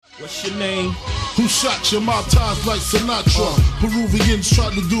What's your name? Who shot your mouth ties like Sinatra? Peruvians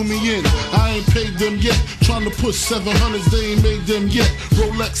tried to do me in. I ain't paid them yet. Trying to push 700s, they ain't made them yet.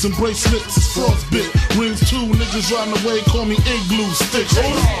 Rolex and bracelets is frostbit. Rings too, niggas riding away, call me igloo sticks.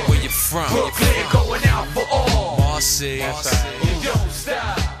 Hold on. Where you from? Brooklyn going out for all. Marcy. You don't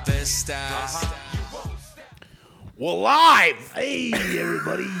stop. This style. We're live. Hey,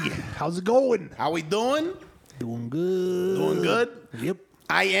 everybody. How's it going? How we doing? Doing good. Doing good? Yep.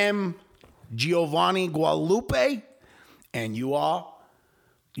 I am Giovanni Guadalupe, and you are?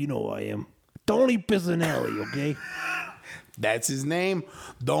 You know who I am. Tony Pisanelli, okay? That's his name.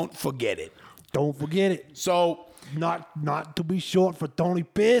 Don't forget it. Don't forget it. So, Not to be short for Tony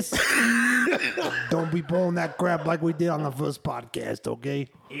Piss. Don't be pulling that crap like we did on the first podcast, okay?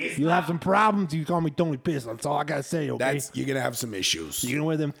 You have some problems, you call me Tony Piss. That's all I gotta say, okay? you're going to have some issues. You're gonna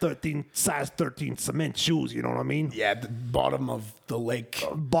wear them size 13 cement shoes, you know what I mean? Yeah, at the bottom of the lake.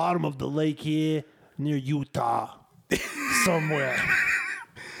 Bottom of the lake here, near Utah. Somewhere.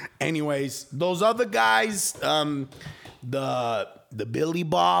 Anyways, those other guys, the Billy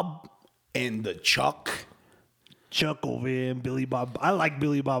Bob and the Chuck over here and Billy Bob. I like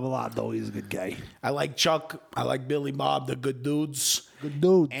Billy Bob a lot, though. He's a good guy. I like Chuck. I like Billy Bob. They're good dudes. Good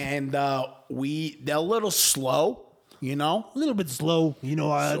dude. And they're a little slow, you know? A little bit slow. You know,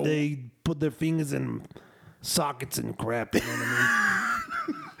 So- they put their fingers in sockets and crap. You know what I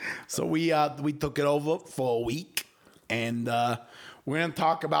mean? So we took it over for a week, and we're going to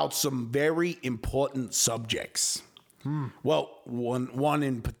talk about some very important subjects. Well, one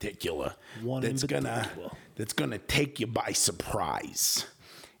in particular. That's gonna take you by surprise.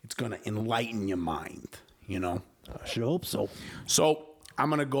 It's gonna enlighten your mind, you know? I sure hope so. So I'm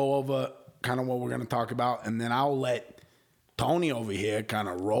gonna go over kind of what we're gonna talk about, and then I'll let Tony over here kind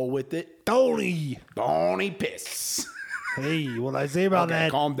of roll with it. Tony Piss. Hey, what I say about Okay,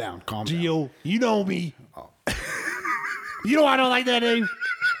 that? calm down. Gio, you know me. You know I don't like that name.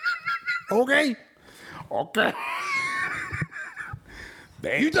 Okay? Okay.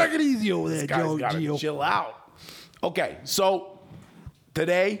 You take it easy over there, This guy's gotta Gio. chill out. Okay, so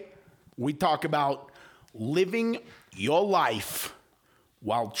today we talk about living your life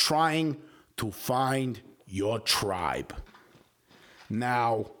while trying to find your tribe.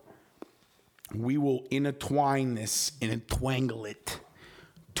 Now, we will intertwine this and entwangle it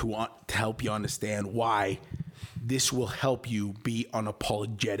to help you understand why this will help you be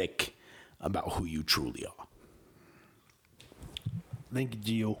unapologetic about who you truly are. Thank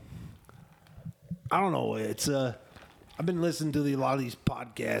you, Gio. I don't know. It's I've been listening to a lot of these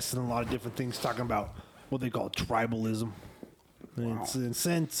podcasts and a lot of different things talking about what they call tribalism. And it's, in a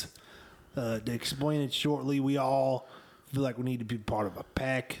sense, to explain it shortly, we all feel like we need to be part of a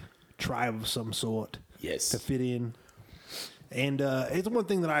pack, tribe of some sort. Yes. To fit in. And it's one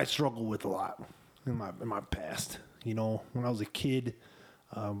thing that I struggle with a lot in my past. You know, when I was a kid,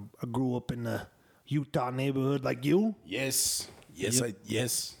 I grew up in the Utah neighborhood like you. Yes.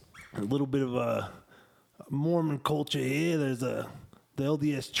 Yes. A little bit of a Mormon culture here. The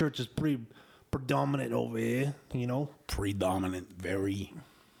LDS church is pretty predominant over here, you know. Predominant, very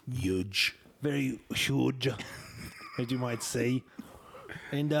huge. Very huge, as you might say.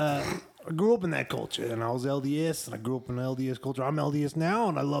 And I grew up in that culture, and I was LDS, and I grew up in the LDS culture. I'm LDS now,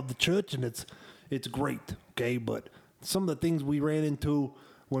 and I love the church, and it's great, okay? But some of the things we ran into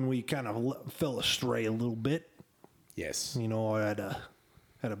when we kind of fell astray a little bit. Yes. You know, I had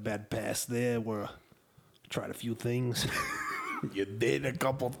a bad past there where I tried a few things. You did a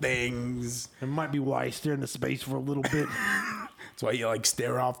couple things. It might be why I stare into space for a little bit. That's why you like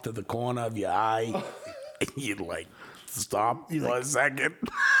stare off to the corner of your eye. You'd like stop for a second.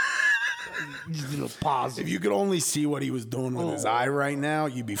 Just a little pause. If you could only see what he was doing with his eye right now,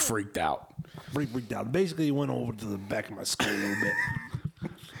 you'd be freaked out. Freaked out. Basically, he went over to the back of my skull a little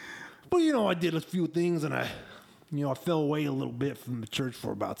bit. But, you know, I did a few things, and I fell away a little bit from the church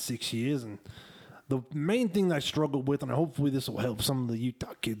for about 6 years. And the main thing that I struggled with, and hopefully this will help some of the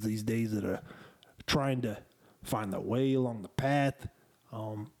Utah kids these days that are trying to find their way along the path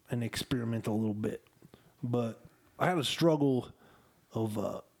and experiment a little bit. But I had a struggle of,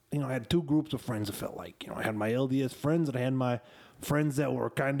 I had two groups of friends, it felt like. I had my LDS friends, and I had my friends that were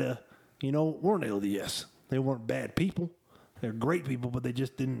kind of, weren't LDS. They weren't bad people. They're great people, but they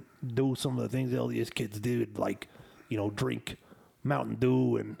just didn't do some of the things LDS kids did, like, drink Mountain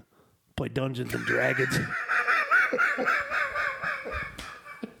Dew and play Dungeons and Dragons.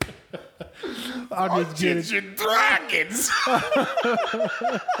 Dungeons and Dragons.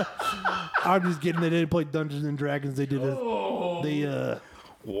 I'm just kidding. They didn't play Dungeons and Dragons. They did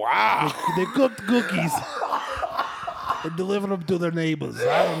Wow. They cooked cookies. and deliver them to their neighbors.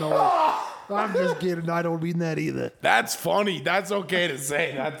 I don't know. I'm just kidding. I don't mean that either. That's funny. That's okay to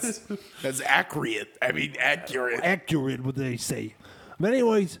say. That's accurate. I mean, accurate. Accurate, what they say. But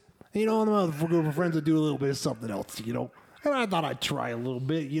anyways, I'm a group of friends that do a little bit of something else, And I thought I'd try a little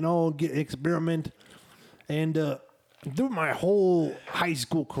bit, get experiment. And through my whole high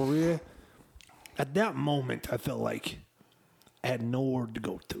school career, at that moment, I felt like I had nowhere to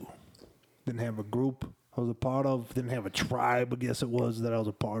go to. Didn't have a group I was a part of. Didn't have a tribe, I guess it was, that I was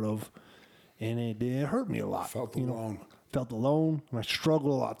a part of. And it hurt me a lot. Felt alone. Felt alone. And I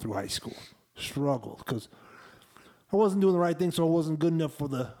struggled a lot through high school. Struggled because I wasn't doing the right thing, so I wasn't good enough for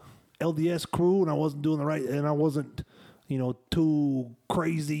the LDS crew, and I wasn't doing the right, and I wasn't, too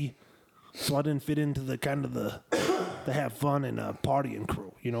crazy, so I didn't fit into the kind of the have fun and partying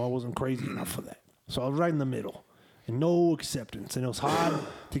crew. I wasn't crazy enough for that. So I was right in the middle, and no acceptance, and it was hard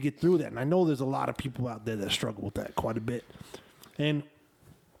to get through that. And I know there's a lot of people out there that struggle with that quite a bit, and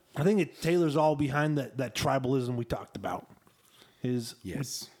I think it tailors all behind that tribalism we talked about. Is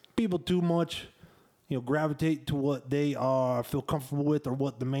yes, people too much. Gravitate to what they feel comfortable with or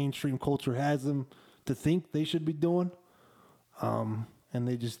what the mainstream culture has them to think they should be doing. And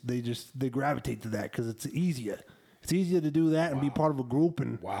they gravitate to that because it's easier. It's easier to do that and be part of a group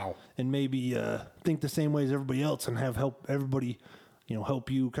and maybe think the same way as everybody else and have help everybody,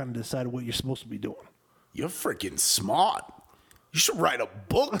 help you kind of decide what you're supposed to be doing. You're freaking smart. You should write a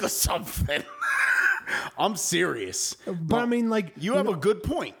book or something. I'm serious. But I mean, you have a good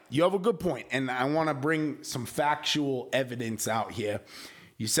point. You have a good point. And I want to bring some factual evidence out here.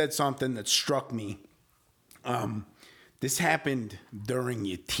 You said something that struck me. This happened during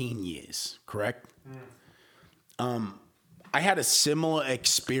your teen years, correct? I had a similar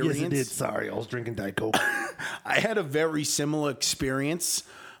experience. Yes, it did. Sorry, I was drinking Diet Coke. I had a very similar experience.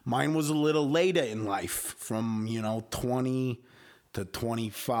 Mine was a little later in life, from 20 to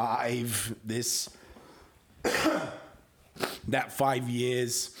 25. That 5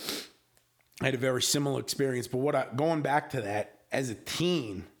 years, I had a very similar experience. But going back to that, as a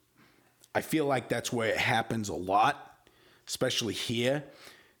teen, I feel like that's where it happens a lot, especially here.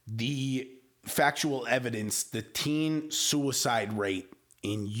 The factual evidence, the teen suicide rate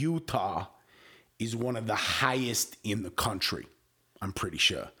in Utah is one of the highest in the country, I'm pretty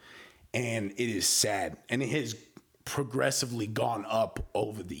sure. And it is sad. And it has progressively gone up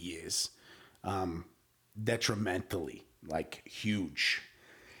over the years. Detrimentally, huge.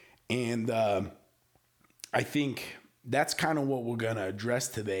 And I think that's kind of what we're going to address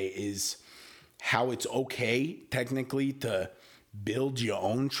today, is how it's okay technically to build your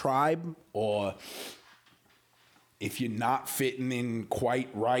own tribe, or if you're not fitting in quite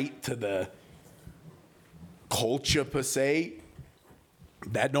right to the culture per se,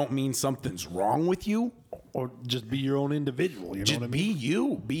 that don't mean something's wrong with you. Or just be your own individual, what I mean? Be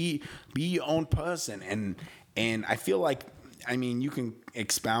you. Be your own person. And I feel like, you can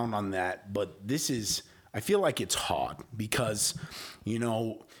expound on that, but I feel like it's hard because,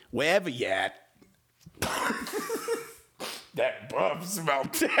 wherever you're at, that burp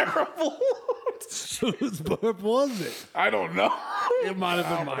smelled terrible. Whose burp was it? I don't know. It might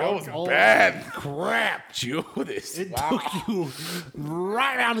have been That was bad. Crap. Judas. It took you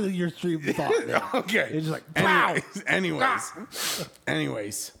right out of your stream of thought. Man. Okay. It's just wow.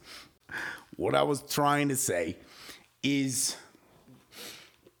 Anyways, what I was trying to say is,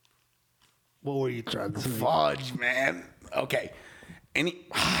 what were you trying to say? Fudge, man. Okay.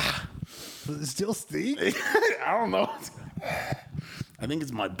 Does it still stink? I don't know. I think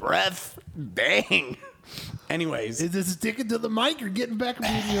it's my breath. Dang. Anyways. Is this sticking to the mic or getting back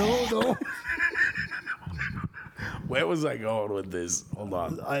in your own? Where was I going with this? Hold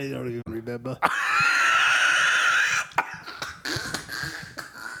on. I don't even remember.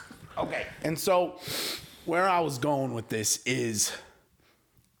 Okay. And so where I was going with this is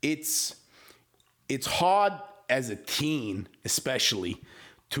it's hard as a teen, especially,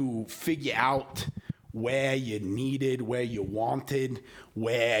 to figure out where you're needed, where you're wanted,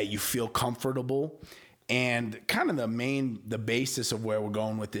 where you feel comfortable. And kind of the basis of where we're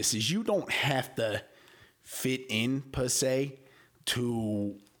going with this is you don't have to fit in per se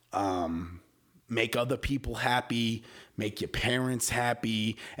to make other people happy, make your parents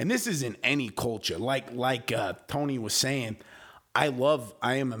happy. And this is in any culture. Like Tony was saying, I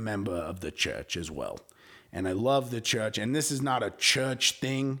am a member of the church as well. And I love the church. And this is not a church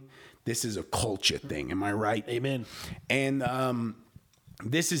thing. This is a culture thing. Am I right? Amen. And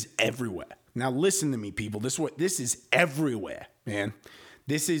this is everywhere. Now listen to me, people. This is everywhere, man.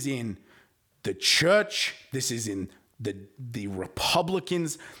 This is in the church. This is in the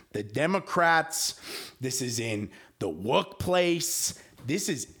Republicans, the Democrats. This is in the workplace. This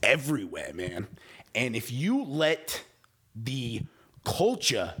is everywhere, man. And if you let the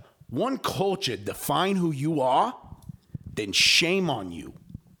culture, one culture, define who you are, then shame on you.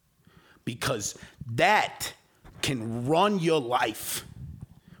 Because that can run your life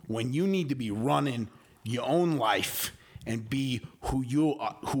when you need to be running your own life and be who you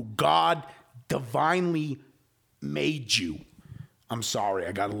are, who God divinely made you. I'm sorry,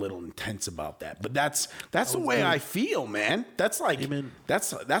 I got a little intense about that, but that's the way good. I feel, man. That's like Amen.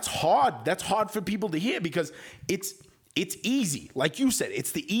 That's hard. That's hard for people to hear because it's easy, like you said.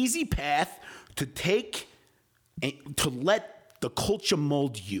 It's the easy path to take and to let the culture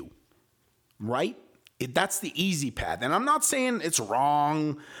mold you, right? That's the easy path, and I'm not saying it's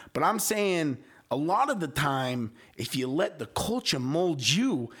wrong, but I'm saying a lot of the time, if you let the culture mold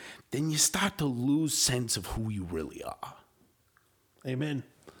you, then you start to lose sense of who you really are. Amen.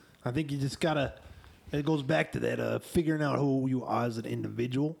 I think you just gotta, it goes back to that, figuring out who you are as an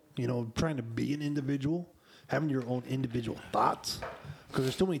individual, trying to be an individual, having your own individual thoughts. Because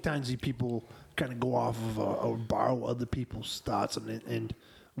there's so many times these people kind of go off of or borrow other people's thoughts and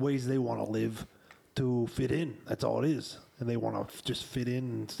ways they want to live to fit in. That's all it is. And they want to just fit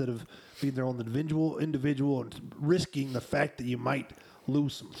in instead of being their own individual and risking the fact that you might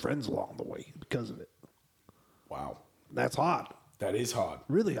lose some friends along the way because of it. Wow. That's hard. That is hard.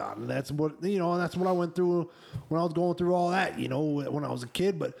 Really hard. And that's what I went through when I was going through all that, when I was a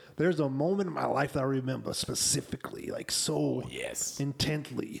kid. But there's a moment in my life that I remember specifically, like so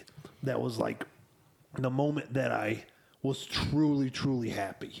intently, that was like the moment that I was truly, truly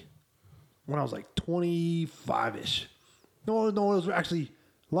happy. When I was like 25-ish. No, it was actually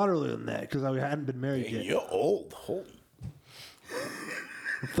a lot earlier than that because I hadn't been married yet. You're old. Holy.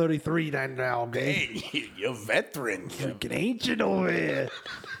 I'm 33 now, okay? Hey, you're veteran. Freaking ancient over here.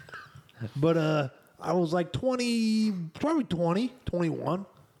 But I was like 20, probably 20, 21. And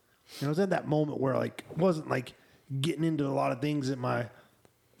I was at that moment where like wasn't like getting into a lot of things that my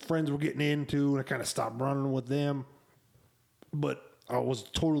friends were getting into, and I kind of stopped running with them. But I was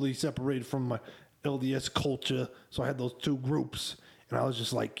totally separated from my LDS culture, so I had those two groups. And I was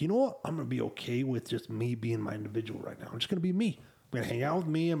just like, you know what? I'm going to be okay with just me being my individual right now. I'm just going to be me. I'm going to hang out with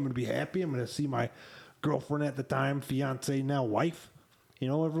me. I'm going to be happy. I'm going to see my girlfriend at the time, fiance, now wife,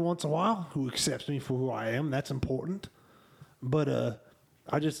 every once in a while, who accepts me for who I am. That's important. But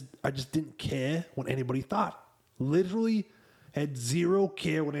I just didn't care what anybody thought. Literally had zero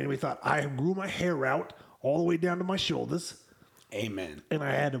care what anybody thought. I grew my hair out all the way down to my shoulders. Amen. And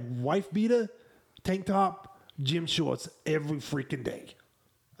I had a wife beater, tank top, gym shorts every freaking day.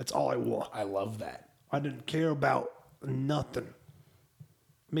 That's all I wore. I love that. I didn't care about nothing.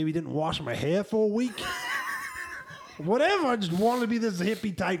 Maybe didn't wash my hair for a week. Whatever. I just wanted to be this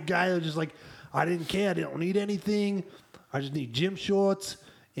hippie type guy that just like, I didn't care. I didn't need anything. I just need gym shorts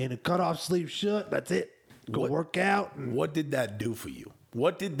and a cut-off sleeve shirt. That's it. Go work out. What did that do for you?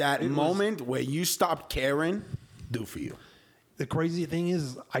 What did that moment where you stopped caring do for you? The crazy thing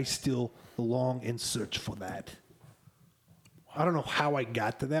is I still long and search for that. I don't know how I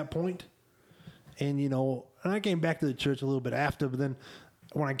got to that point. And, and I came back to the church a little bit after, but then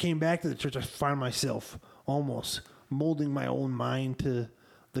when I came back to the church, I found myself almost molding my own mind to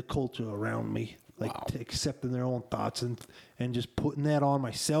the culture around me, like to accepting their own thoughts and just putting that on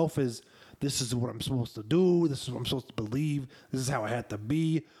myself as this is what I'm supposed to do. This is what I'm supposed to believe. This is how I have to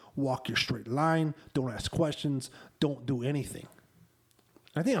be. Walk your straight line. Don't ask questions. Don't do anything.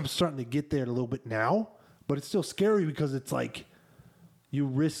 I think I'm starting to get there a little bit now, but it's still scary because it's like you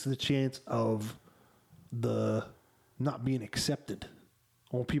risk the chance of the not being accepted.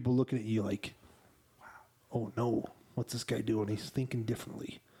 Or people looking at you like, wow, oh no, what's this guy doing? He's thinking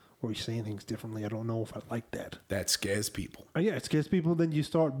differently, or he's saying things differently. I don't know if I like that. That scares people. Yeah, it scares people. Then you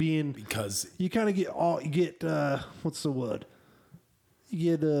start being, because you kind of get what's the word?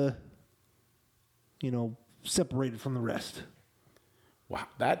 You get separated from the rest. Wow,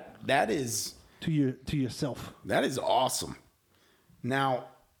 that is to yourself. That is awesome. Now,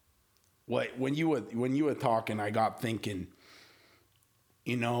 when you were talking, I got thinking.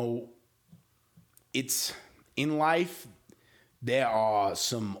 It's in life. There are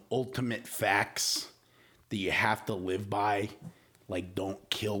some ultimate facts that you have to live by, like don't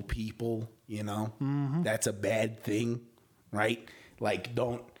kill people. That's a bad thing, right? Like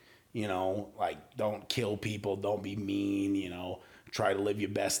don't kill people. Don't be mean. Try to live your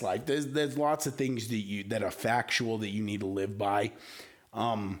best life. There's lots of things that are factual that you need to live by.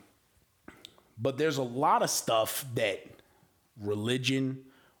 But there's a lot of stuff that religion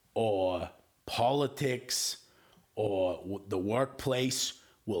or politics or the workplace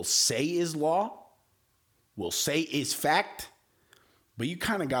will say is law, will say is fact, but you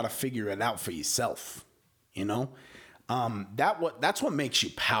kind of got to figure it out for yourself, you know? That's what makes you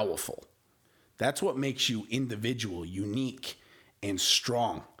powerful. That's what makes you individual, unique, and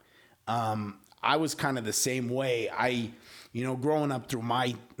strong. I was kind of the same way. Growing up through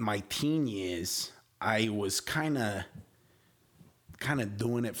my teen years, I was kind of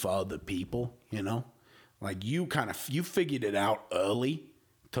doing it for other people, you know? Like you figured it out early.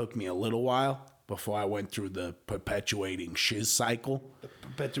 Took me a little while before I went through the perpetuating shiz cycle. The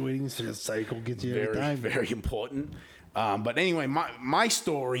perpetuating shiz cycle gets you every Very, time. very important. But anyway, my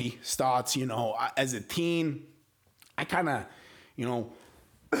story starts, as a teen, I kind of,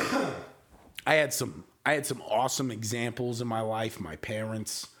 I had some awesome examples in my life. My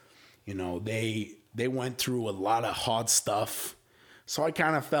parents, they went through a lot of hard stuff. So I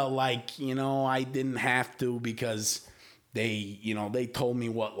kind of felt like, I didn't have to because they told me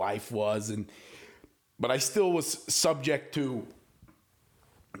what life was. But I still was subject to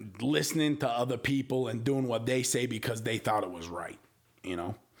listening to other people and doing what they say because they thought it was right,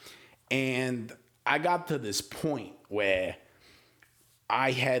 And I got to this point where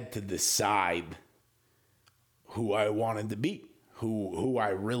I had to decide who I wanted to be, who I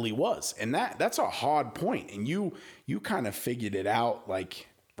really was. And that's a hard point. And you kind of figured it out like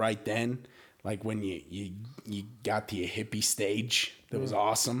right then, like when you got to your hippie stage. That was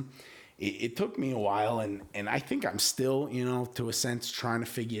awesome. It took me a while, and I think I'm still, to a sense, trying to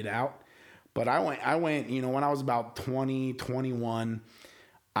figure it out. But I went, when I was about 20, 21,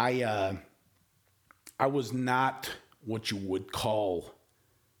 I was not what you would call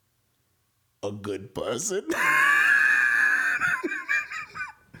a good person.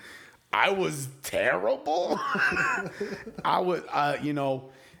 I was terrible. I was,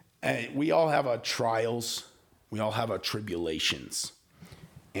 we all have our trials. We all have our tribulations.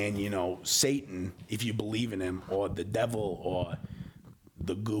 And, Satan, if you believe in him, or the devil, or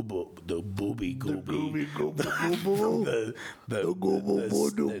the booby gooby,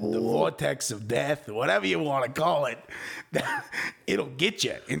 the vortex of death, whatever you want to call it, it'll get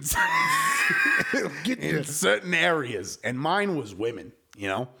you in certain areas. And mine was women,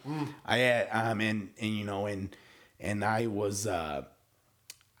 I had, and I was,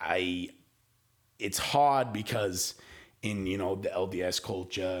 it's hard because in, the LDS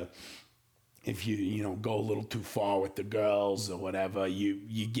culture, if you go a little too far with the girls or whatever,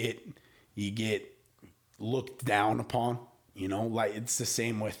 you get looked down upon, like it's the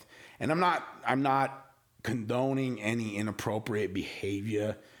same with, and I'm not condoning any inappropriate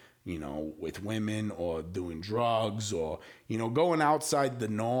behavior, with women or doing drugs or, going outside the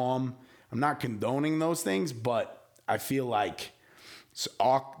norm. I'm not condoning those things, but I feel like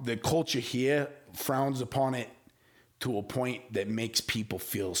the culture here frowns upon it to a point that makes people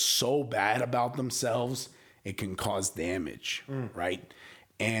feel so bad about themselves, it can cause damage, right?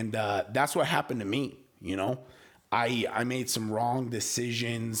 And that's what happened to me, I made some wrong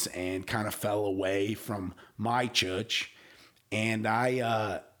decisions and kind of fell away from my church. And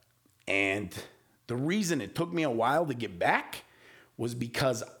and the reason it took me a while to get back was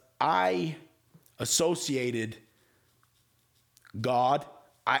because I associated God.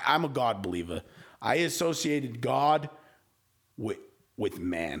 I'm a God believer. I associated God with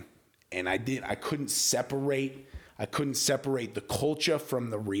man, and I couldn't separate the culture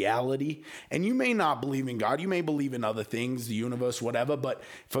from the reality. And you may not believe in God, you may believe in other things, the universe, whatever, but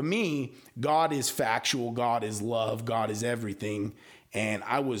for me, God is factual, God is love, God is everything. And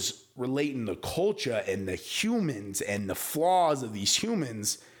I was relating the culture and the humans and the flaws of these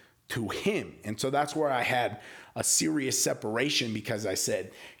humans to him. And so that's where I had a serious separation, because I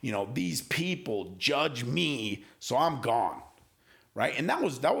said, these people judge me, so I'm gone, right? And that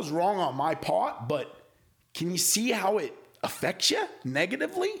was wrong on my part, but can you see how it affects you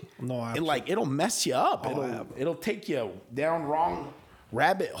negatively? No, absolutely. It'll mess you up. It'll take you down wrong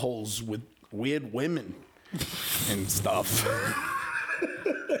rabbit holes with weird women and stuff.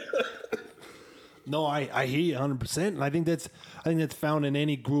 No, I hear you 100%, and I think that's found in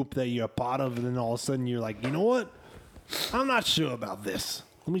any group that you're a part of, and then all of a sudden you're like, you know what? I'm not sure about this.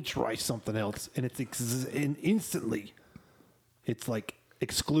 Let me try something else, and and instantly, it's like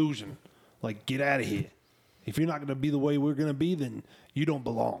exclusion. Like, get out of here. If you're not going to be the way we're going to be, then you don't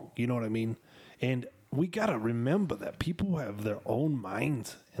belong. You know what I mean? And we got to remember that people have their own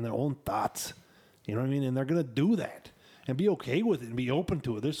minds and their own thoughts. You know what I mean? And they're going to do that and be okay with it and be open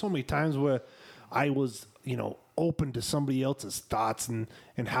to it. There's so many times where I was, open to somebody else's thoughts and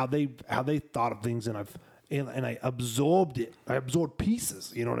how they thought of things, and I absorbed it. I absorbed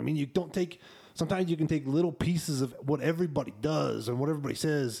pieces. You know what I mean? You don't take sometimes you can take little pieces of what everybody does and what everybody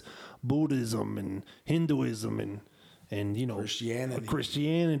says, Buddhism and Hinduism and you know,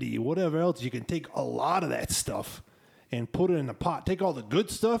 Christianity, whatever else. You can take a lot of that stuff and put it in a pot. Take all the good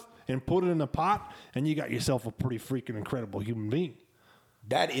stuff and put it in a pot, and you got yourself a pretty freaking incredible human being.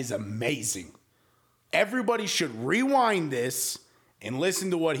 That is amazing. Everybody should rewind this and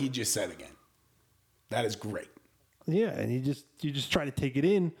listen to what he just said again. That is great. Yeah, and you just try to take it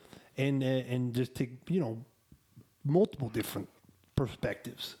in and just take, you know, multiple different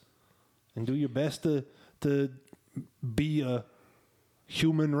perspectives and do your best to be a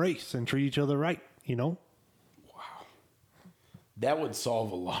human race and treat each other right, you know? Wow. That would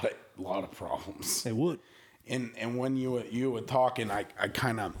solve a lot of problems. It would. And when you were talking, I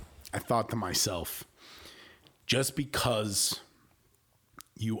thought to myself, just because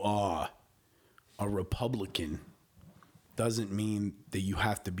you are a Republican doesn't mean that you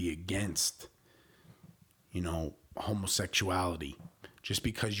have to be against, you know, homosexuality. Just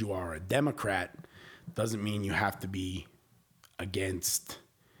because you are a Democrat doesn't mean you have to be against,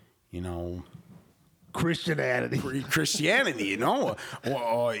 you know, Christianity, you know,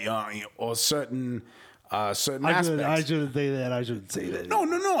 or certain aspects. I shouldn't say that. I shouldn't say that. No.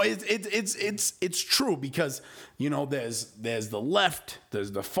 It's true because, you know, there's the left,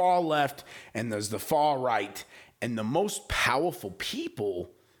 there's the far left, and there's the far right, and the most powerful people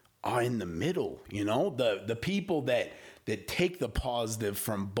are in the middle. You know, the people that take the positive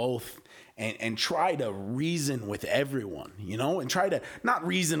from both and try to reason with everyone. You know, and try to not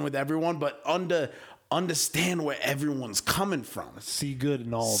reason with everyone, but understand where everyone's coming from. See good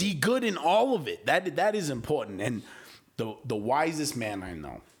in all. See good in all of it. That is important. And the wisest man I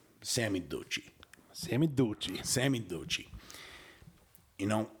know, Sammy Ducci. You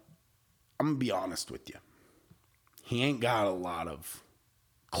know, I'm gonna be honest with you. He ain't got a lot of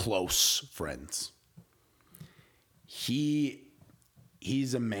close friends.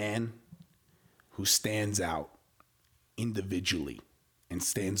 He's a man who stands out individually and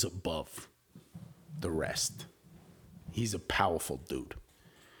stands above the rest. He's a powerful dude.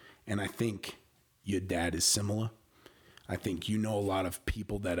 And I think your dad is similar. I think you know a lot of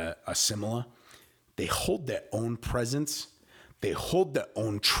people that are similar. They hold their own presence. They hold their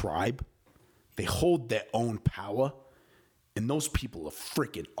own tribe. They hold their own power. And those people are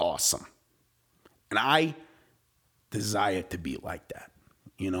freaking awesome. And I desire to be like that.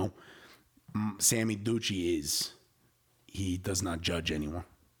 You know, Sammy Ducci he does not judge anyone.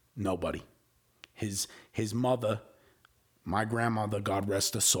 Nobody. His mother, my grandmother, God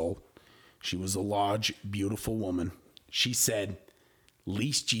rest her soul, she was a large, beautiful woman. She said,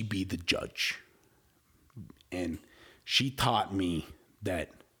 least ye be the judge. And she taught me that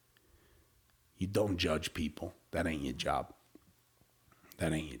you don't judge people. That ain't your job.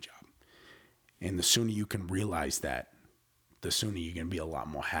 And the sooner you can realize that, the sooner you're going to be a lot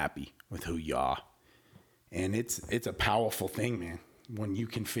more happy with who you are. And it's a powerful thing, man, when you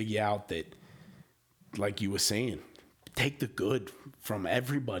can figure out that, like you were saying, take the good from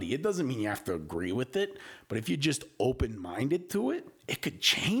everybody. It doesn't mean you have to agree with it, but if you're just open-minded to it, it could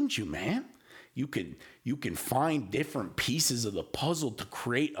change you, man. You can find different pieces of the puzzle to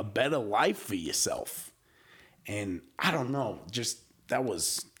create a better life for yourself. And I don't know, just that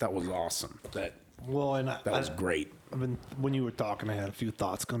was awesome. That was great. When you were talking, I had a few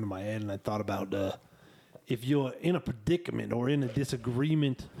thoughts come to my head, and I thought about if you're in a predicament or in a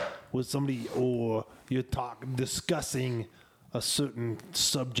disagreement with somebody, or you're discussing a certain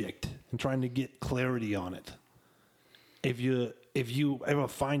subject and trying to get clarity on it. If you ever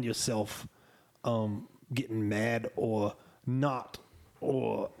find yourself getting mad or not,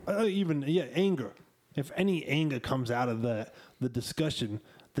 or even anger, if any anger comes out of the discussion,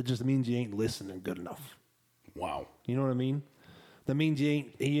 that just means you ain't listening good enough. Wow. You know what I mean? That means he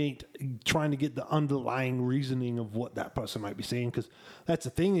ain't trying to get the underlying reasoning of what that person might be saying. Because that's the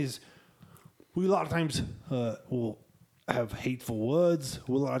thing is, we a lot of times will have hateful words.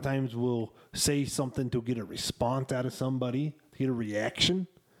 We a lot of times will say something to get a response out of somebody, to get a reaction,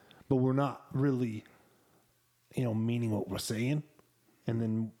 but we're not really, meaning what we're saying. And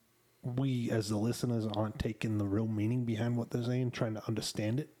then we, as the listeners, aren't taking the real meaning behind what they're saying, trying to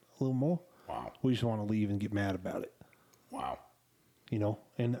understand it a little more. Wow. We just want to leave and get mad about it. Wow.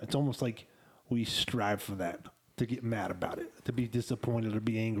 And it's almost like we strive for that, to get mad about it, to be disappointed or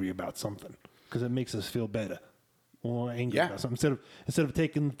be angry about something, because it makes us feel better when we're angry about something. Instead of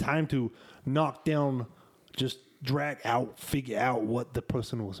taking the time to knock down, just figure out what the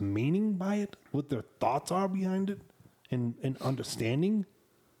person was meaning by it, what their thoughts are behind it, and understanding.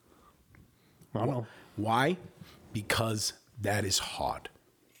 I don't know. Why? Because that is hard.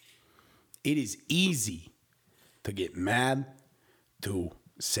 It is easy to get mad, to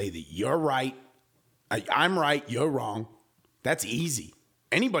say that you're right, I'm right, you're wrong. That's easy.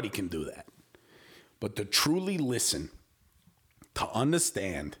 Anybody can do that. But to truly listen, to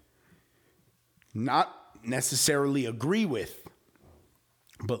understand, not necessarily agree with,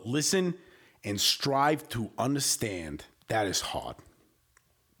 but listen and strive to understand, that is hard.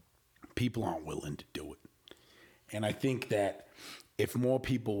 People aren't willing to do it. And I think that if more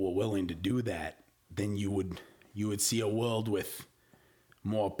people were willing to do that, then you would see a world with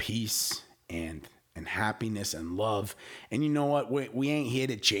more peace and happiness and love. And you know what? We ain't here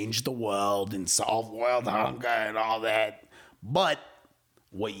to change the world and solve world hunger and all that. But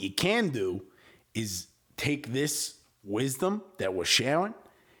what you can do is take this wisdom that we're sharing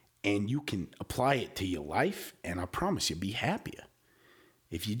and you can apply it to your life. And I promise you'll be happier.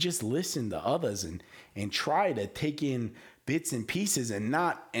 If you just listen to others and try to take in bits and pieces and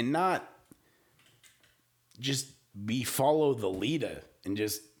not just follow the leader and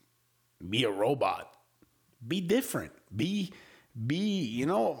just be a robot. Be different. Be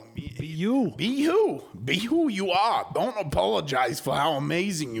you. Be you. Be who you are. Don't apologize for how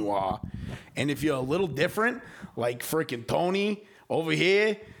amazing you are. And if you're a little different, like freaking Tony over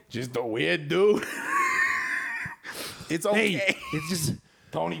here, just a weird dude, it's okay. Hey, it's just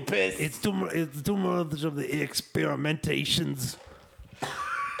Tony pissed. it's too much of the experimentations.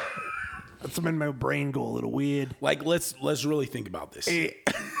 That's made my brain go a little weird. Like, let's really think about this.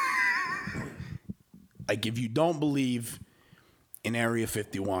 Like, if you don't believe in Area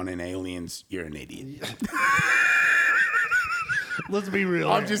 51 and aliens, you're an idiot. Let's be real.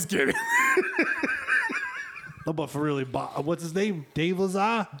 I'm just kidding. No, but for really, what's his name? Dave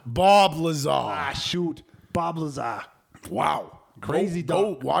Lazar? Bob Lazar. Ah, shoot. Bob Lazar. Wow. Crazy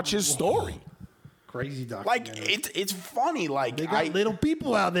Go doc. watch his story. Crazy doc. Like, it's funny. Like, they got little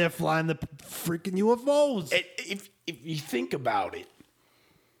people out there flying the freaking UFOs. If you think about it,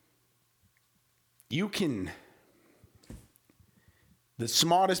 the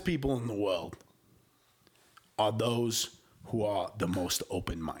smartest people in the world are those who are the most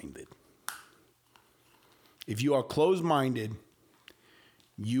open-minded. If you are closed-minded,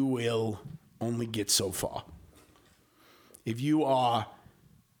 you will only get so far. If you are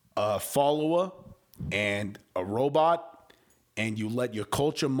a follower and a robot and you let your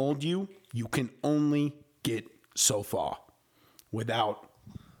culture mold you, you can only get so far without.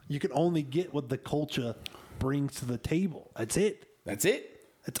 You can only get what the culture brings to the table. That's it. That's it.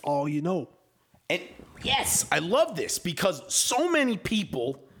 That's all you know. And yes, I love this because so many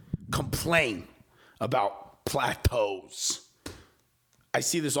people complain about plateaus. I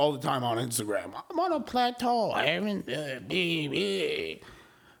see this all the time on Instagram. I'm on a plateau. I haven't.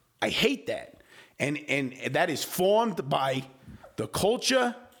 I hate that, and that is formed by the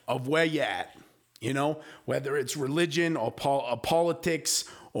culture of where you're at. You know, whether it's religion or politics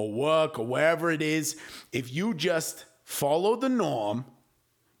or work or wherever it is. If you just follow the norm,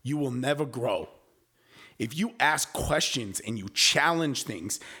 you will never grow. If you ask questions and you challenge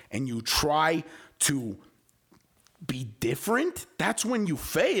things and you try to be different, that's when you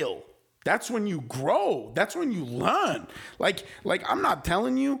fail. That's when you grow. That's when you learn. Like I'm not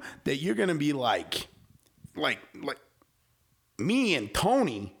telling you that you're gonna be like me and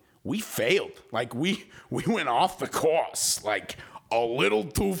Tony. We failed. Like we went off the course like a little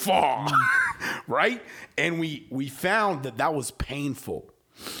too far, right? And we found that was painful,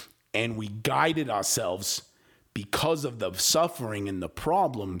 and we guided ourselves because of the suffering and the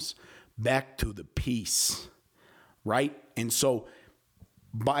problems back to the peace. Right? And so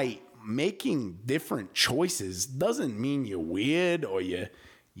by making different choices doesn't mean you're weird or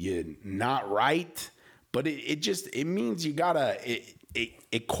you're not right, but it means you gotta,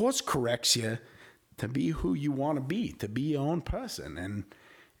 it course corrects you to be who you want to be your own person.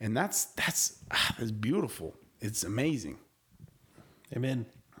 And that's beautiful. It's amazing. Amen.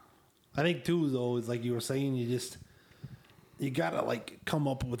 I think too, though, is like you were saying, you gotta like come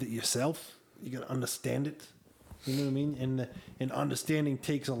up with it yourself. You gotta understand it. You know what I mean? And understanding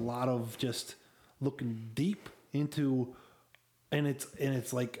takes a lot of just looking deep into, and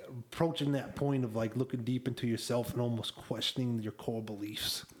it's like approaching that point of like looking deep into yourself and almost questioning your core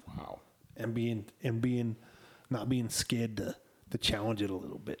beliefs. Wow. And being not being scared to challenge it a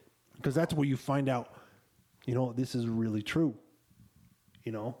little bit, because that's where you find out, you know, this is really true.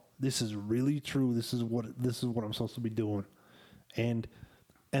 You know, this is really true. This is what I'm supposed to be doing, and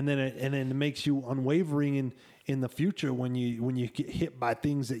then it makes you unwavering in the future when you get hit by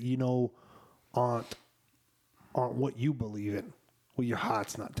things that you know aren't what you believe in, what your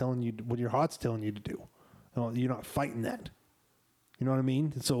heart's not telling you, what your heart's telling you to do. You know, you're not fighting that. You know what I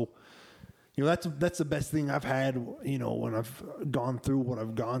mean? And so that's the best thing I've had, when I've gone through what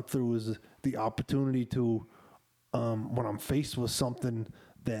I've gone through, is the opportunity to, when I'm faced with something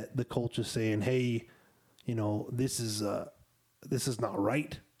that the culture's saying, hey, this is not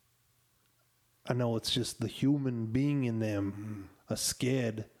right. I know it's just the human being in them are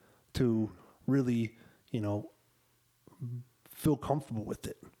scared to really, feel comfortable with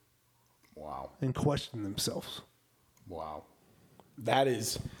it. Wow. And question themselves. Wow. That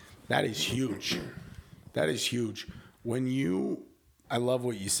is huge. That is huge. I love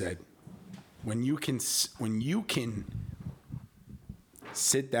what you said. When you can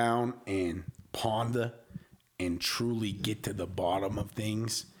sit down and ponder and truly get to the bottom of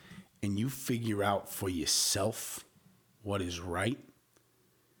things, and you figure out for yourself what is right,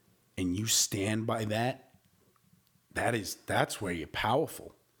 and you stand by that's where you're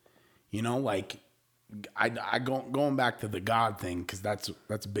powerful. Like going back to the God thing, because that's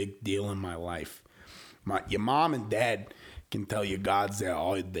a big deal in my life. Your mom and dad can tell you God's there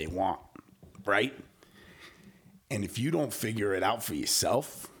all they want, right? And if you don't figure it out for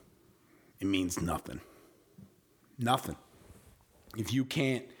yourself, it means nothing. Nothing. If you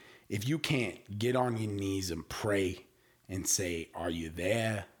can't get on your knees and pray and say, "Are you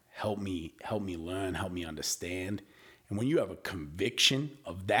there? Help me learn, help me understand." And when you have a conviction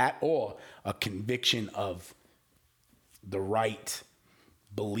of that, or a conviction of the right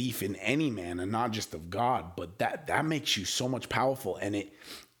belief in any man, and not just of God, but that makes you so much powerful, and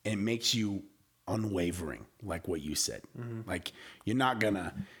it makes you unwavering, like what you said. Mm-hmm. Like you're not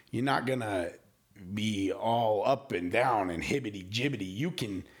gonna be all up and down and hibbity jibbity. You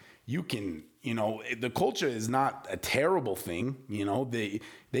can, the culture is not a terrible thing.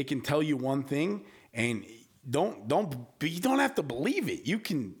 They can tell you one thing, and you don't have to believe it. You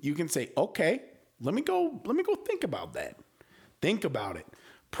can say, okay, let me go think about that. Think about it.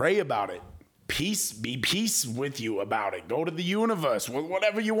 Pray about it. Be peace with you about it. Go to the universe with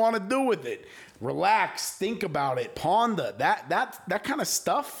whatever you want to do with it. Relax, think about it, ponder. That kind of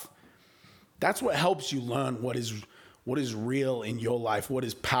stuff. That's what helps you learn what is real in your life, what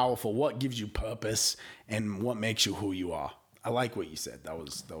is powerful, what gives you purpose, and what makes you who you are. I like what you said. That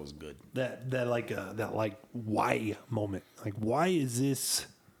was good. That why moment. Like, why is this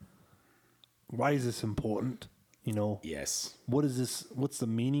important? Yes. What is this? What's the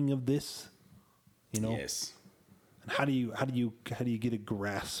meaning of this? Yes. And how do you get a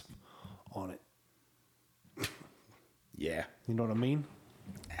grasp on it? Yeah. You know what I mean?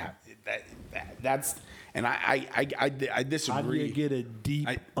 That's, and I disagree. How do you get a deep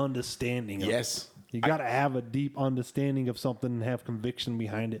understanding of yes. it? You got to have a deep understanding of something and have conviction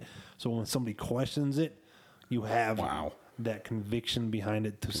behind it. So when somebody questions it, you have that conviction behind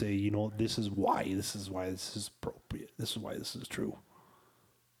it to say, this is why this is appropriate. This is why this is true.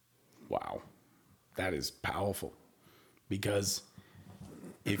 Wow. That is powerful. Because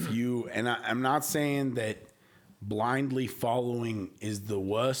if you, and I'm not saying that blindly following is the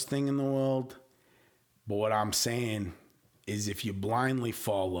worst thing in the world, but what I'm saying is if you blindly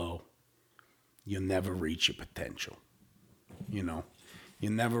follow, you'll never reach your potential. You'll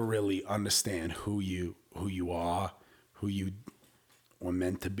never really understand who you are, who you were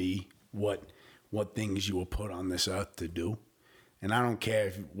meant to be, what things you were put on this earth to do. And I don't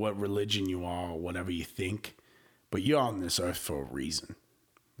care what religion you are or whatever you think, but you're on this earth for a reason.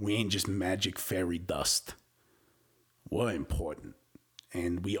 We ain't just magic fairy dust. We're important.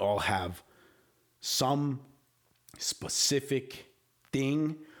 And we all have some specific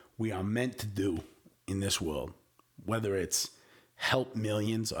thing we are meant to do in this world, whether it's help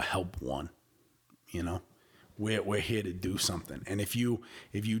millions or help one. We're here to do something. And if you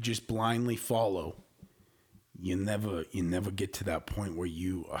just blindly follow, you never get to that point where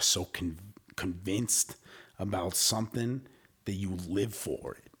you are so convinced about something that you live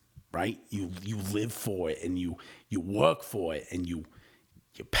for it, right? You live for it, and you work for it, and you're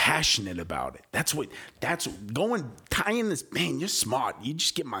passionate about it. Tying this, man, you're smart. You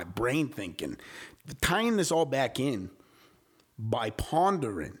just get my brain thinking. Tying this all back in by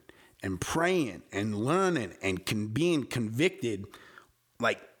pondering and praying and learning and being convicted,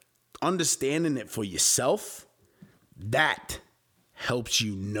 like understanding it for yourself, that helps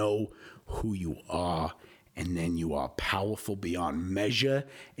you know who you are. And then you are powerful beyond measure,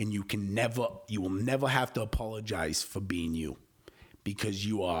 and you will never have to apologize for being you. Because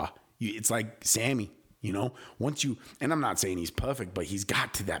it's like Sammy, once you, and I'm not saying he's perfect, but he's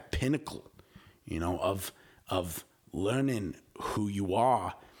got to that pinnacle, of learning who you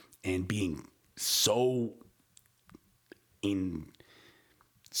are and being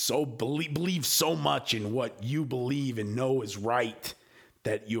believe so much in what you believe and know is right,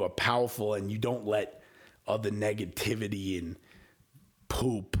 that you are powerful and you don't let other negativity and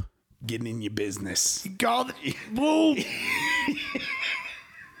poop get in your business. You called it. Boom.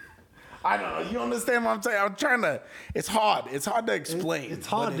 I don't know. You understand what I'm saying? I'm trying to. It's hard. It's hard to explain. It's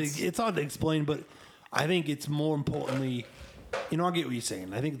hard to explain, but I think it's more importantly, I get what you're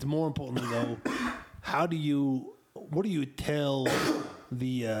saying. I think it's more importantly though, what do you tell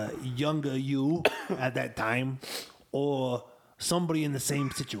the younger you at that time, or somebody in the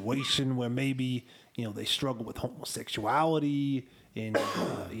same situation where maybe they struggle with homosexuality and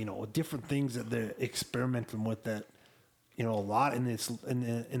different things that they're experimenting with that. A lot in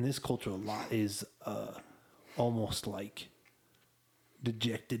this culture, a lot is almost like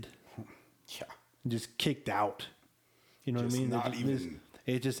dejected, just kicked out. You know Just what I mean? not even.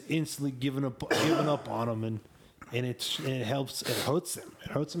 It just instantly giving up on them, and it hurts them.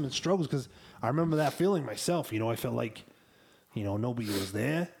 It hurts them and struggles because I remember that feeling myself. I felt like nobody was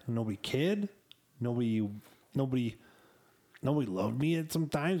there, nobody cared, nobody loved me at some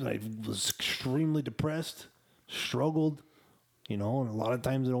times. I was extremely depressed, struggled. And a lot of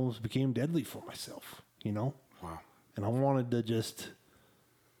times it almost became deadly for myself, Wow. And I wanted to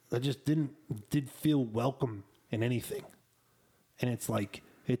I just didn't feel welcome in anything. And it's like,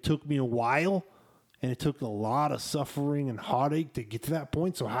 it took me a while and it took a lot of suffering and heartache to get to that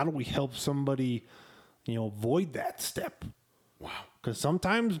point. So how do we help somebody, avoid that step? Wow. Because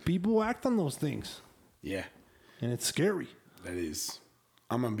sometimes people act on those things. Yeah. And it's scary. That is.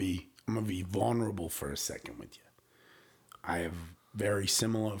 I'm gonna be vulnerable for a second with you. I have very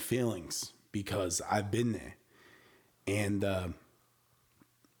similar feelings because I've been there. And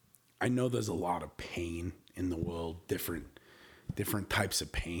I know there's a lot of pain in the world, different types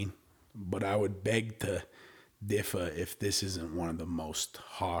of pain, but I would beg to differ if this isn't one of the most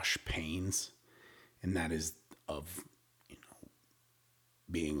harsh pains, and that is of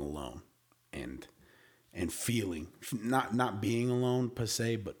being alone and feeling not being alone per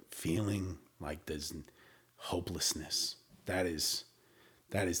se, but feeling like there's hopelessness. That is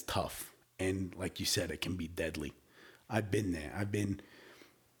tough, and like you said, it can be deadly. I've been there. I've been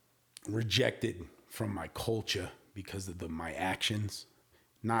rejected from my culture because of my actions.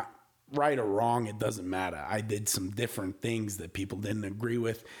 Not right or wrong, it doesn't matter. I did some different things that people didn't agree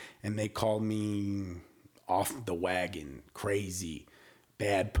with, and they called me off the wagon, crazy,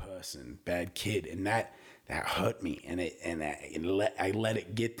 bad person, bad kid, and that hurt me, and I let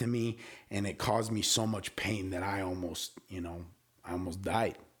it get to me, and it caused me so much pain that I almost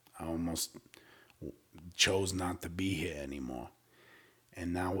died. I almost chose not to be here anymore,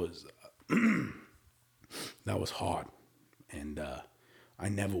 and that was hard, and I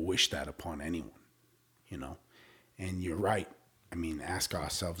never wished that upon anyone, And you're right. I mean, ask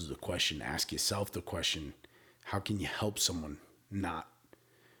ourselves the question. Ask yourself the question: how can you help someone not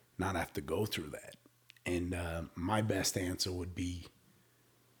have to go through that? And my best answer would be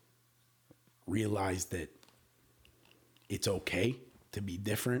realize that it's okay to be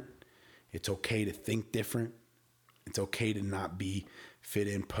different. It's okay to think different. It's okay to not be fit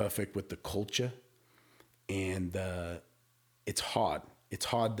in perfect with the culture. And it's hard. It's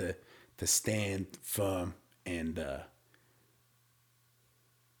hard to stand firm and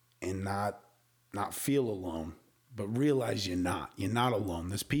not feel alone, but realize you're not. You're not alone.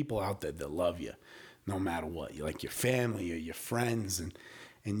 There's people out there that love you no matter what. You like your family or your friends,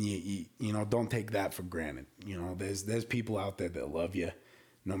 and you don't take that for granted. There's people out there that love you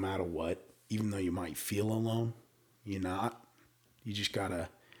no matter what, even though you might feel alone. You're not. You just gotta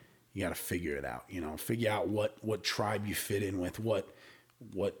figure it out. Figure out what tribe you fit in with, what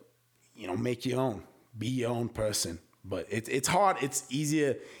make your own. Be your own person. But it's hard. It's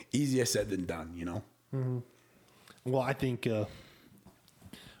easier said than done, Mm-hmm. Well, I think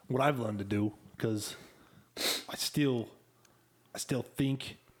what I've learned to do, because I still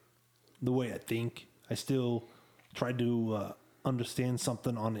think the way I think. I still try to understand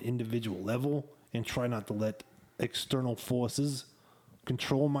something on an individual level and try not to let external forces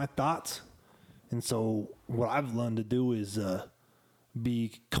control my thoughts. And so what I've learned to do is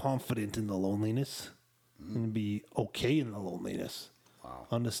be confident in the loneliness and be okay in the loneliness. Wow.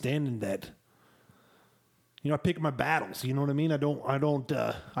 Understanding that, I pick my battles. You know what I mean? I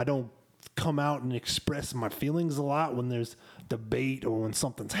don't come out and express my feelings a lot when there's debate or when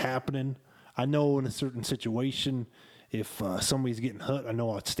something's happening. I know in a certain situation, if somebody's getting hurt, I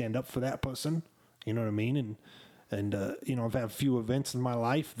know I'd stand up for that person. You know what I mean? And I've had a few events in my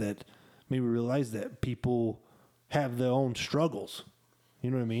life that made me realize that people have their own struggles. You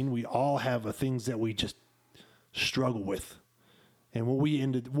know what I mean? We all have things that we just struggle with. And what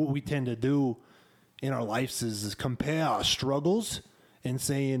we tend to do in our lives is compare our struggles and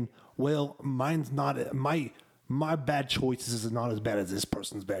saying, well, mine's not my bad choices is not as bad as this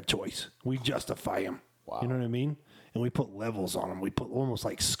person's bad choice. We justify them. Wow. You know what I mean? And we put levels on them. We put almost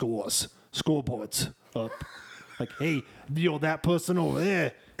like scoreboards up. Like, hey, that person over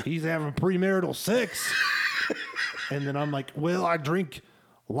there, he's having premarital sex. And then I'm like, well, I drink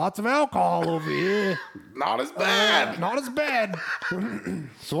lots of alcohol over here. Not as bad. Not as bad.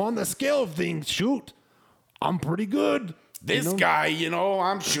 So on the scale of things, shoot, I'm pretty good. This guy,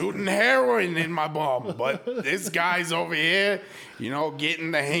 I'm shooting heroin in my bum, but this guy's over here,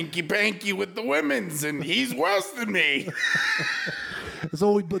 getting the hanky-panky with the women's, and he's worse than me.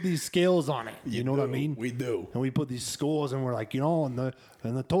 So we put these scales on it. You know what I mean? We do. And we put these scores, and we're like, in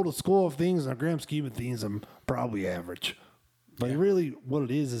the total score of things, in the grand scheme of things, I'm probably average. But really, what it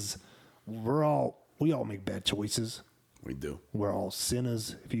is we all make bad choices. We do. We're all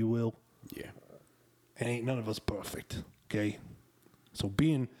sinners, if you will. Yeah. And ain't none of us perfect. Okay, so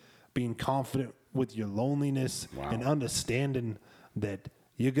being confident with your loneliness and understanding that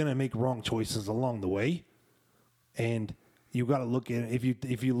you're gonna make wrong choices along the way, and you got to look at it,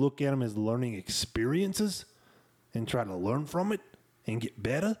 if you look at them as learning experiences and try to learn from it and get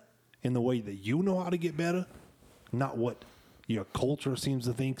better in the way that you know how to get better, not what your culture seems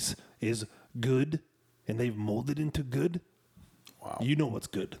to think is good and they've molded into good. Wow, you know what's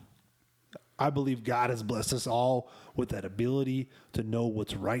good. I believe God has blessed us all with that ability to know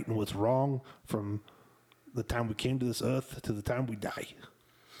what's right and what's wrong from the time we came to this earth to the time we die.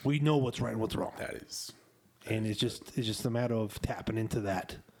 We know what's right and what's wrong. And it's just a matter of tapping into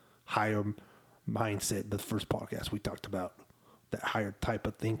that higher mindset. The first podcast we talked about, that higher type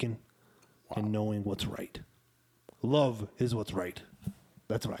of thinking and knowing what's right. Love is what's right.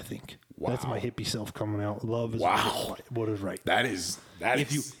 That's what I think. Wow. That's my hippie self coming out. Love is what is right.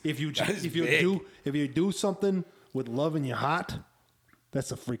 If you do something with love in your heart, that's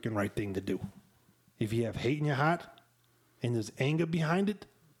the freaking right thing to do. If you have hate in your heart and there's anger behind it,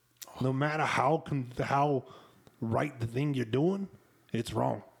 no matter how right the thing you're doing, it's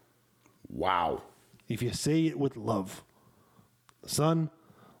wrong. Wow. If you say it with love, son,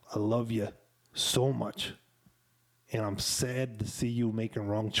 I love you so much. And I'm sad to see you making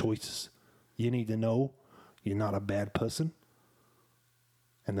wrong choices. You need to know you're not a bad person.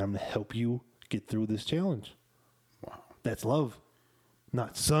 And I'm going to help you get through this challenge. Wow. That's love.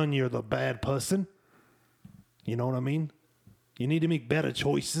 Not, son, you're the bad person. You know what I mean? You need to make better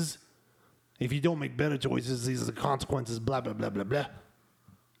choices. If you don't make better choices, these are the consequences, blah, blah, blah, blah, blah.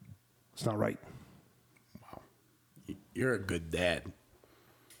 It's not right. Wow. You're a good dad.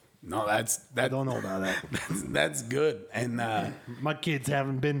 No, I don't know about that. That's good. And my kids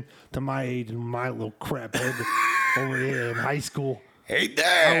haven't been to my age and my little crap head over here in high school. Hey,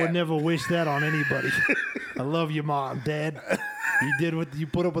 Dad. I would never wish that on anybody. I love you, Mom, Dad. You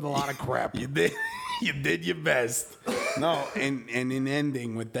put up with a lot of crap. You did. You did your best. No, and in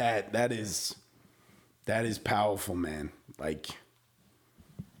ending with that is powerful, man. Like,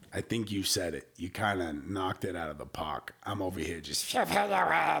 I think you said it. You kind of knocked it out of the park. I'm over here just, I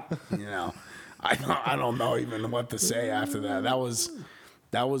don't know even what to say after that.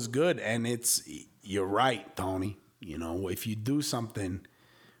 That was good, and you're right, Tony. If you do something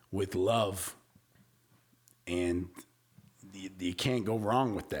with love, and you can't go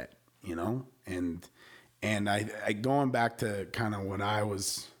wrong with that, and I going back to kind of what I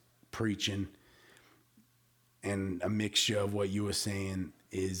was preaching, and a mixture of what you were saying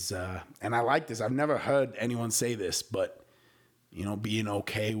is, and I like this. I've never heard anyone say this, but being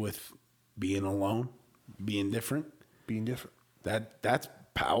okay with being alone, being different. That's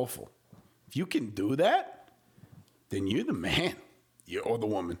powerful. If you can do that, then you're the man, or the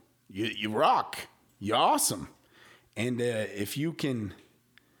woman. You rock. You're awesome. And if you can,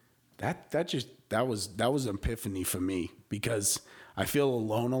 that was an epiphany for me, because I feel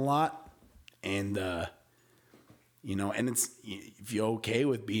alone a lot, and and it's, if you're okay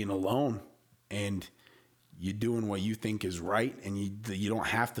with being alone and you're doing what you think is right, and you don't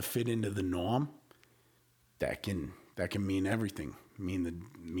have to fit into the norm, that can mean everything. Mean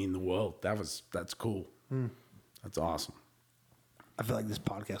the world. That's cool. That's awesome. I feel like this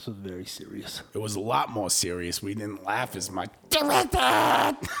podcast was very serious. It was a lot more serious. We didn't laugh as much.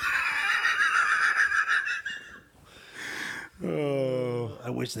 Oh, I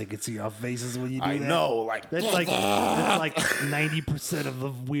wish they could see our faces when you do that. I know, that's like 90% of the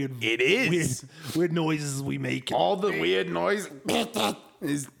weird. It is weird noises we make. All the weird noise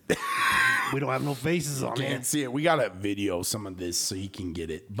is. We don't have no faces on it. Can't see it. We gotta video some of this so you can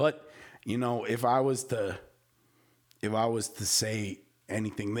get it. But if I was to say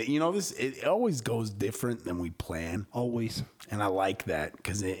anything that, it always goes different than we plan. Always. And I like that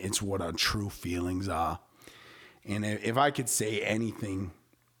because it's what our true feelings are. And if I could say anything,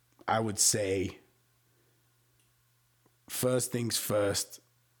 I would say, first things first,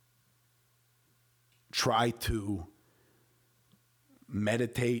 try to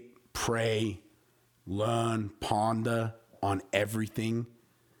meditate, pray, learn, ponder on everything.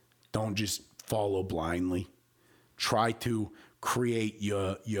 Don't just follow blindly. Try to create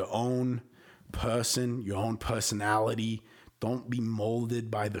your own person, your own personality. Don't be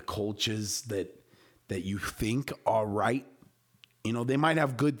molded by the cultures that you think are right. They might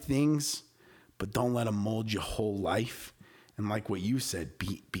have good things, but don't let them mold your whole life. And like what you said,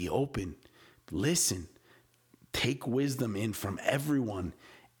 be open, listen, take wisdom in from everyone,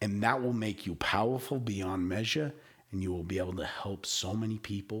 and that will make you powerful beyond measure, and you will be able to help so many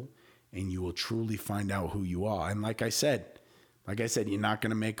people, and you will truly find out who you are. And like I said, you're not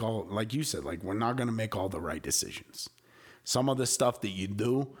going to make all, like you said, like we're not going to make all the right decisions. Some of the stuff that you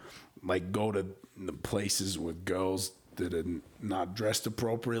do, like go to the places with girls that are not dressed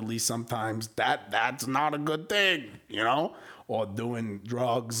appropriately sometimes, that's not a good thing, or doing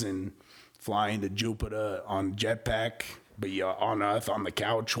drugs and flying to Jupiter on jetpack, but you're on Earth on the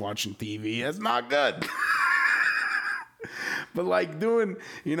couch watching TV. That's not good. But like doing,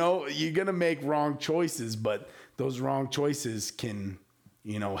 you're going to make wrong choices, but those wrong choices can,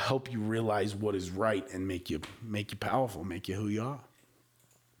 help you realize what is right and make you powerful, make you who you are.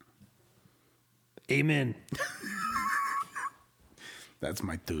 Amen. That's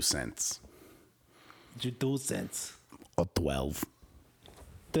my 2 cents. Your 2 cents. Or 12.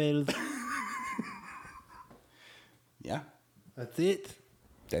 12. Yeah. That's it.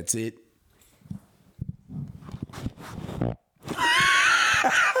 That's it.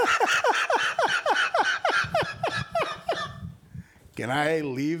 Can I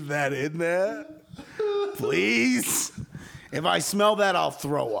leave that in there? Please? If I smell that, I'll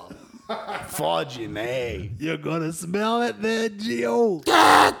throw up. Fudging, hey. You're gonna smell it there, Gio.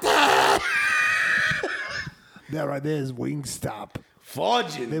 That right there is Wingstop.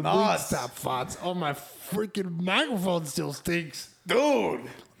 Fudging, The nuts. Wingstop farts. Oh, my freaking microphone still stinks. Dude.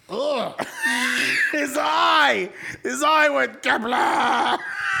 Ugh. His eye went kabla.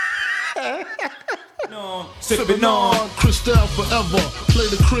 Sipping on. Crystal forever. Play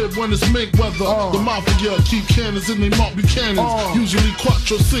the crib when it's mink weather. The mafia keep cannons in they Mark Buchanans. Usually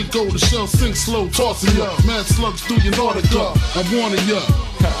Quattro Cinco, the shell sink slow, tossing ya. Mad slugs through your Nautica. I'm warning ya.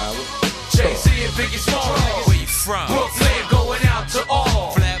 JC and Biggie Small. Where you from? Brooklyn, going out to